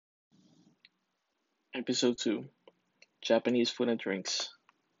Episode 2, Japanese Food and Drinks.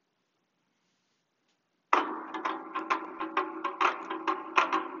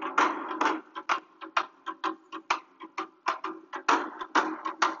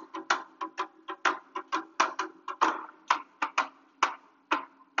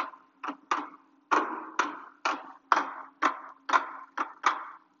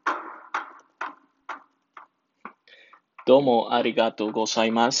 どうも arigato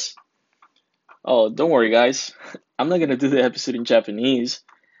gozaimasu. Oh, don't worry, guys. I'm not gonna do the episode in Japanese.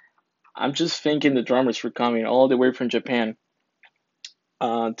 I'm just thanking the drummers for coming all the way from Japan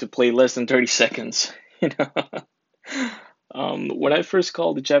to play less than 30 seconds. You know, when I first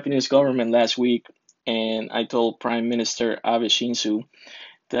called the Japanese government last week and I told Prime Minister Abe Shinzo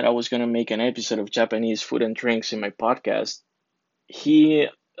that I was gonna make an episode of Japanese food and drinks in my podcast, he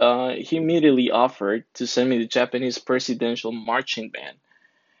he immediately offered to send me the Japanese presidential marching band.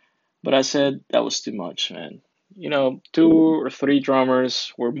 But I said that was too much, man. Two or three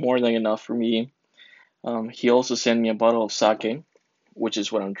drummers were more than enough for me. He also sent me a bottle of sake, which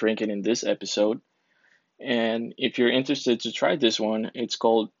is what I'm drinking in this episode. And if you're interested to try this one, it's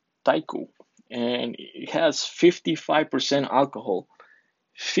called Taiku. And it has 55% alcohol.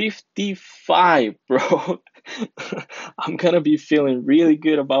 55, bro. I'm gonna be feeling really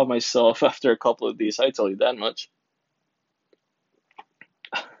good about myself after a couple of these, I tell you that much.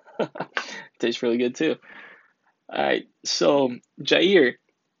 Tastes really good too. Alright, so Jair,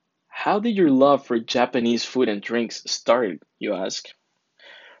 how did your love for Japanese food and drinks start, you ask?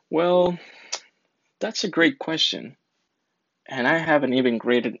 Well, that's a great question, and I have an even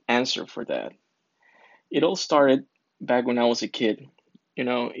greater answer for that. It all started back when I was a kid,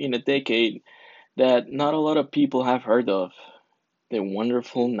 in a decade that not a lot of people have heard of, the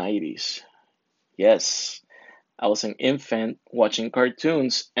wonderful 90s. Yes, I was an infant watching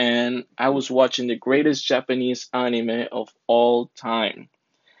cartoons, and I was watching the greatest Japanese anime of all time.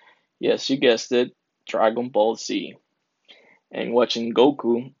 Yes, you guessed it, Dragon Ball Z. And watching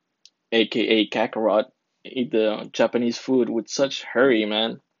Goku, aka Kakarot, eat the Japanese food with such hurry,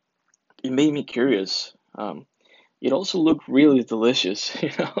 man, it made me curious. It also looked really delicious,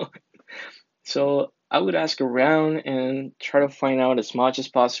 you know. So I would ask around and try to find out as much as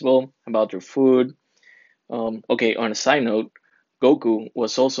possible about their food. Okay, on a side note, Goku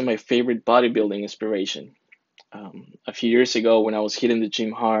was also my favorite bodybuilding inspiration. A few years ago, when I was hitting the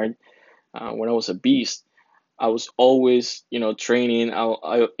gym hard, when I was a beast, I was always, training.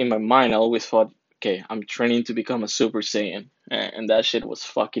 In my mind, I always thought, okay, I'm training to become a Super Saiyan, and that shit was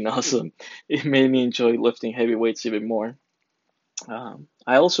fucking awesome. It made me enjoy lifting heavy weights even more.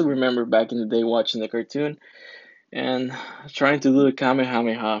 I also remember back in the day watching the cartoon and trying to do the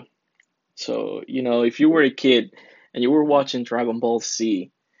Kamehameha. So, if you were a kid and you were watching Dragon Ball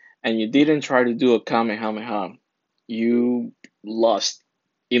Z and you didn't try to do a Kamehameha, you lost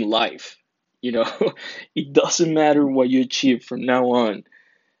in life. You know, it doesn't matter what you achieve from now on.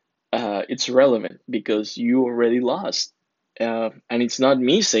 It's relevant because you already lost. And it's not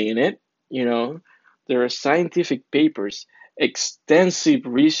me saying it. You know, there are scientific papers, extensive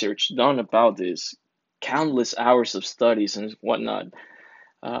research done about this, countless hours of studies and whatnot.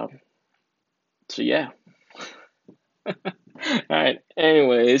 Uh, so yeah. All right.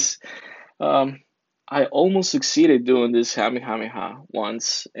 Anyways, um, I almost succeeded doing this Kamehameha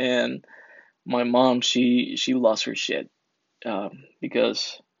once, and my mom she lost her shit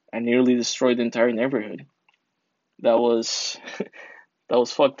because I nearly destroyed the entire neighborhood. That was that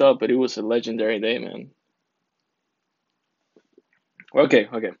was fucked up, but it was a legendary day, man. Okay,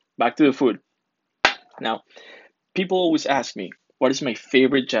 back to the food. Now, people always ask me, what is my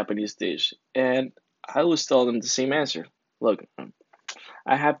favorite Japanese dish? And I always tell them the same answer. Look,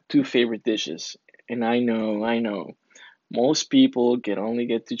 I have two favorite dishes, and I know, most people can only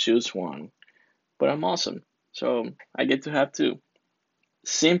get to choose one, but I'm awesome, so I get to have two.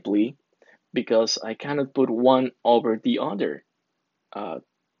 Simply because I cannot put one over the other. Uh,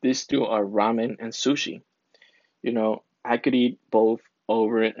 these two are ramen and sushi. I could eat both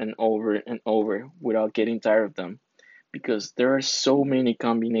over and over and over without getting tired of them because there are so many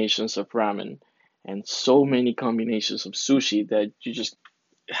combinations of ramen and so many combinations of sushi that you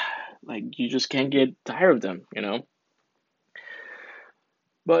just can't get tired of them.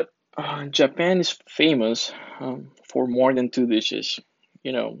 But Japan is famous for more than two dishes.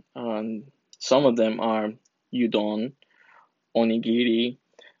 Some of them are udon, onigiri,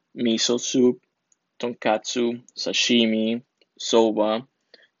 miso soup, tonkatsu, sashimi, soba,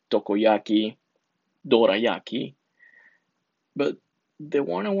 tokoyaki, dorayaki. But the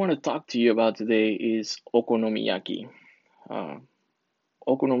one I want to talk to you about today is okonomiyaki. Uh,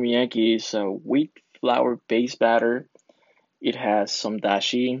 Okonomiyaki is a wheat flour based batter. It has some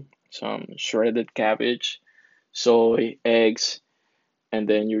dashi, some shredded cabbage, soy, eggs, and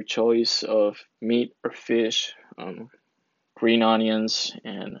then your choice of meat or fish, green onions,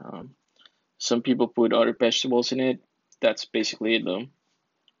 and some people put other vegetables in it. That's basically it though.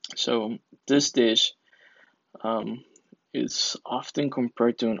 So this dish um, is often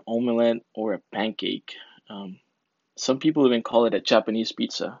compared to an omelette or a pancake. Um, some people even call it a Japanese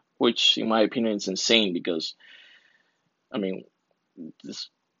pizza, which in my opinion is insane because I mean this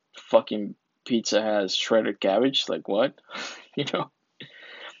fucking pizza has shredded cabbage. Like what? you know?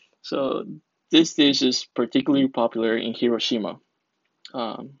 So this dish is particularly popular in Hiroshima.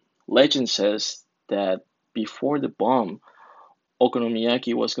 Um, Legend says that before the bomb,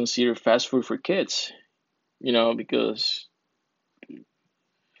 okonomiyaki was considered fast food for kids. Because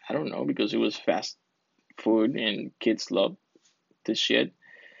I don't know, because it was fast food and kids loved this shit.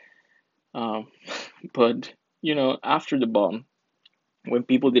 Um, but after the bomb, when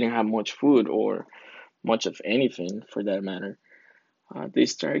people didn't have much food or much of anything for that matter, they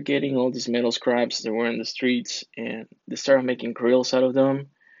started getting all these metal scraps that were in the streets, and they started making grills out of them,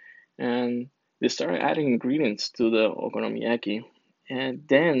 and they started adding ingredients to the okonomiyaki. And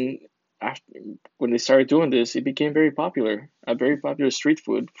then, after when they started doing this, it became very popular, a very popular street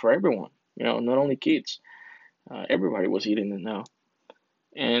food for everyone. Not only kids. Everybody was eating it now.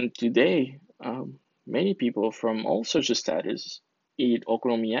 And today, many people from all social status eat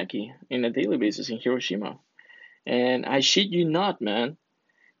okonomiyaki on a daily basis in Hiroshima. And I shit you not, man,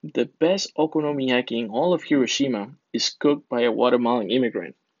 the best okonomiyaki in all of Hiroshima is cooked by a Guatemalan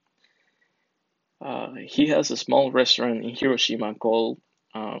immigrant. He has a small restaurant in Hiroshima called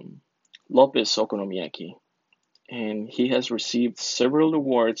um, Lopez Okonomiyaki, and he has received several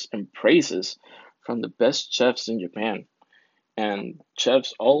awards and praises from the best chefs in Japan. And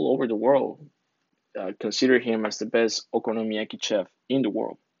chefs all over the world consider him as the best okonomiyaki chef in the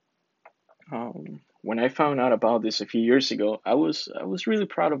world. When I found out about this a few years ago, I was really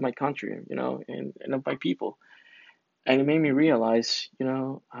proud of my country, and of my people, and it made me realize,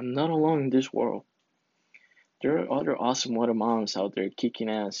 I'm not alone in this world. There are other awesome Guatemalans out there kicking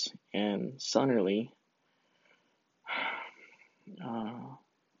ass, and suddenly, uh,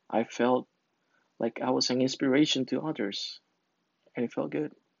 I felt like I was an inspiration to others, and it felt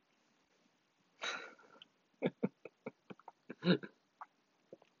good.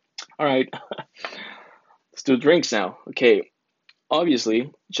 All right, let's do drinks now. Okay,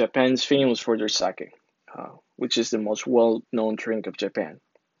 obviously, Japan's famous for their sake, which is the most well-known drink of Japan.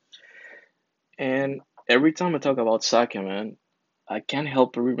 And every time I talk about sake, man, I can't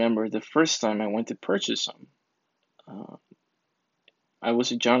help but remember the first time I went to purchase some. Uh, I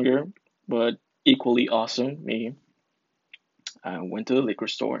was younger, but equally awesome. Me, I went to the liquor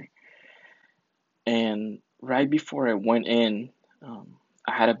store, and right before I went in,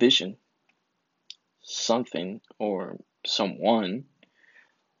 I had a vision. Something or someone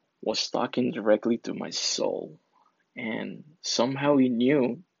was talking directly to my soul, and somehow he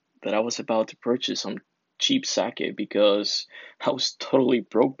knew that I was about to purchase some cheap sake because I was totally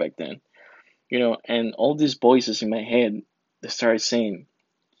broke back then. And all these voices in my head they started saying,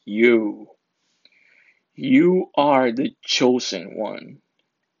 "You, you are the chosen one,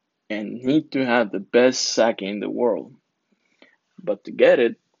 and need to have the best sake in the world. But to get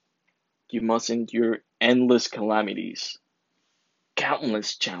it, you must endure endless calamities,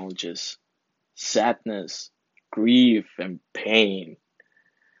 countless challenges, sadness, grief, and pain.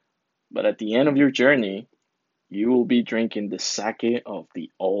 But at the end of your journey, you will be drinking the sake of the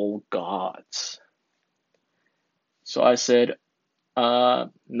old gods." So I said,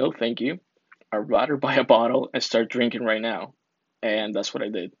 no, thank you. I'd rather buy a bottle and start drinking right now. And that's what I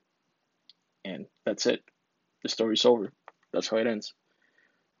did. And that's it. The story's over. That's how it ends.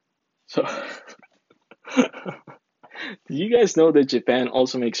 So, do you guys know that Japan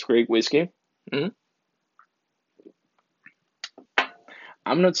also makes great whiskey? Hmm.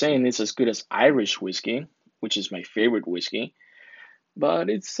 I'm not saying it's as good as Irish whiskey, which is my favorite whiskey, but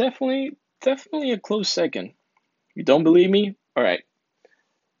it's definitely a close second. You don't believe me? All right,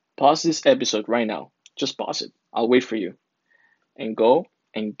 pause this episode right now. Just pause it. I'll wait for you. And go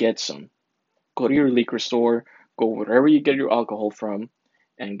and get some. Go to your liquor store, go wherever you get your alcohol from,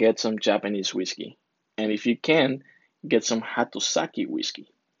 and get some Japanese whiskey. And if you can, get some Hatosaki whiskey.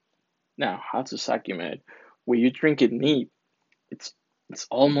 Now, Hatosaki, man, when you drink it neat, it's it's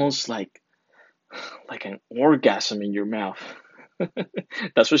almost like an orgasm in your mouth.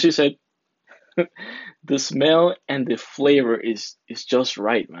 That's what she said. The smell and the flavor is just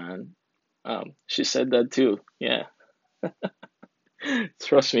right, man. She said that too. Yeah,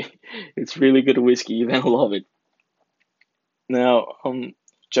 trust me. It's really good whiskey. You're gonna love it. Now,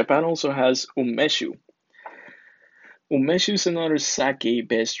 Japan also has umeshu. Umeshu is another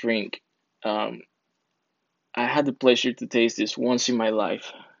sake-based drink. Um, I had the pleasure to taste this once in my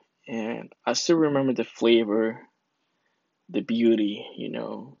life, and I still remember the flavor, the beauty,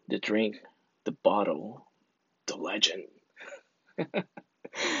 the drink, the bottle, the legend.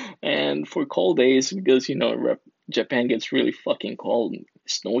 And for cold days, because Japan gets really fucking cold,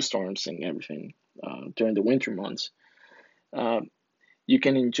 snowstorms and everything during the winter months. Uh, you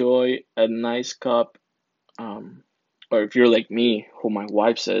can enjoy a nice cup, um, or if you're like me, who my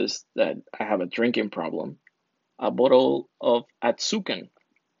wife says that I have a drinking problem, a bottle of Atsuken,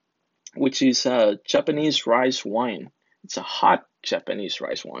 which is a Japanese rice wine. It's a hot Japanese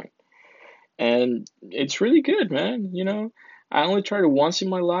rice wine, and it's really good, man. I only tried it once in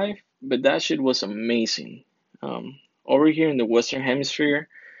my life, but that shit was amazing. Over here in the Western Hemisphere,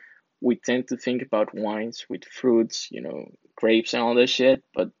 we tend to think about wines with fruits, grapes and all that shit,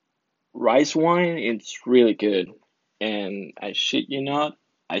 but rice wine, it's really good. And I shit you not,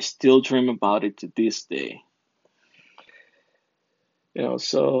 I still dream about it to this day.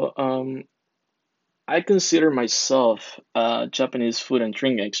 So I consider myself a Japanese food and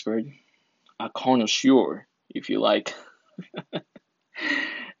drink expert, a connoisseur, if you like.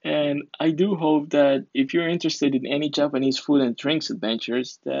 And I do hope that if you're interested in any Japanese food and drinks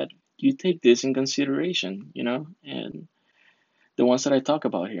adventures, that you take this in consideration, and the ones that I talk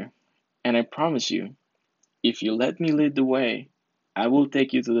about here. And I promise you, if you let me lead the way, I will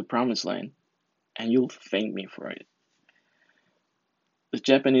take you to the promised land, and you'll thank me for it. The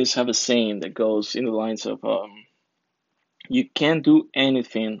Japanese have a saying that goes in the lines of, you can't do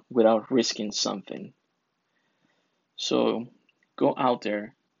anything without risking something. So go out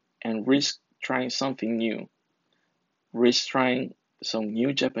there and risk trying something new. Risk trying some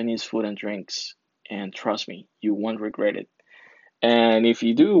new Japanese food and drinks, and trust me, you won't regret it. And if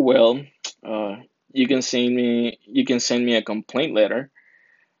you do, well, you can send me a complaint letter.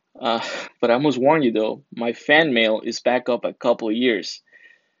 Uh, but I must warn you though, my fan mail is back up a couple of years.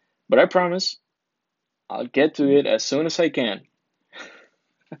 But I promise I'll get to it as soon as I can.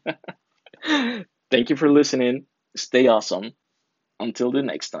 Thank you for listening. Stay awesome. Until the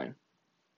next time.